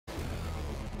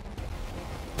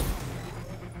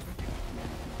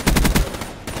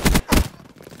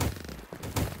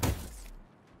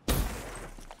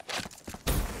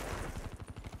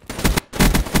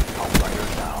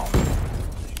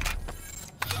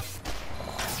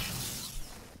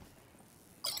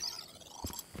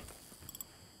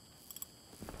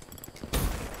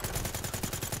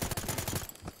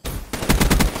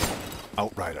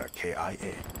Outrider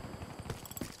KIA.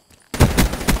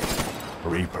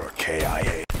 Reaper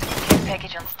KIA.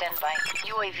 Package on standby.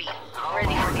 UAV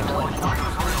ready for deployment.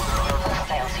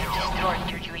 Hostiles have destroyed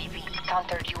your UAV.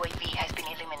 Counter UAV has been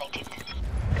eliminated.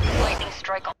 Lightning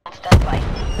strike on standby.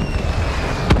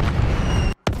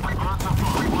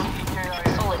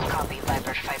 Solid copy,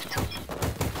 Viper 5-2.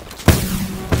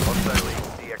 Hostile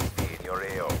DXD in your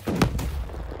AO.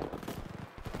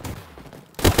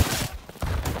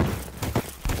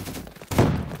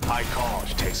 High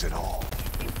Carge takes it all.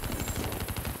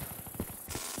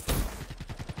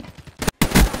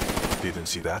 Didn't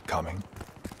see that coming.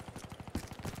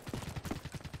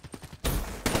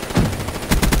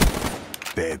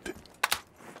 Dead.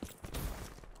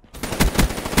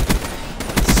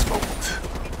 Smoked.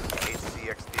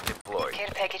 HCXD deployed. Care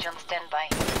package on standby.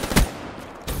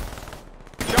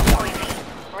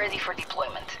 UAV ready for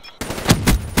deployment.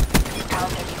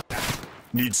 Counter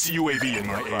Need CUAV in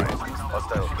my AO.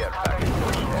 Hostile care package.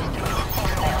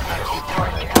 Hostiles have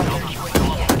destroyed your counter UAV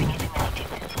has been eliminated.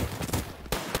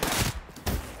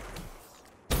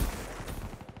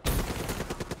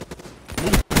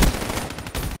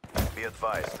 Be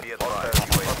advised. Be advised.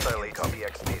 Hostile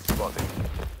HCXD spotted.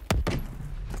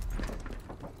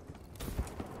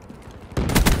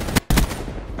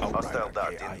 Hostile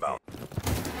dart inbound.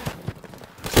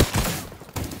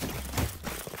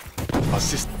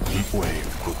 Assist. Heat wave.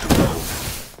 Good to go.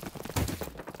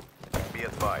 Be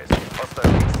advised.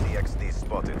 Hostile HCXD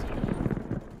spotted.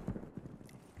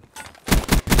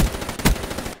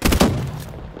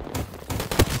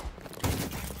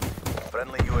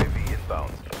 Friendly UAV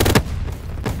inbound.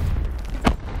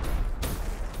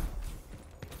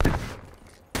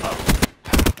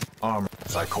 Armor.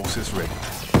 Psychosis ready.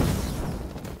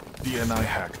 DNI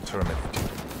hack terminated.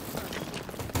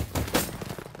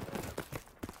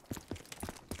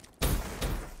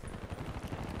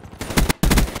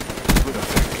 Good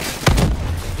effect.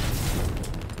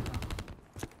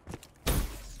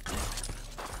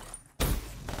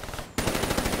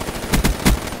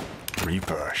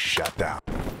 Reaper shut down.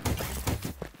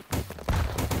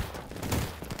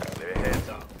 They're ahead.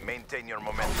 Maintain your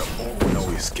momentum. No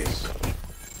escape.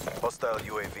 Hostile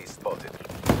UAV spotted.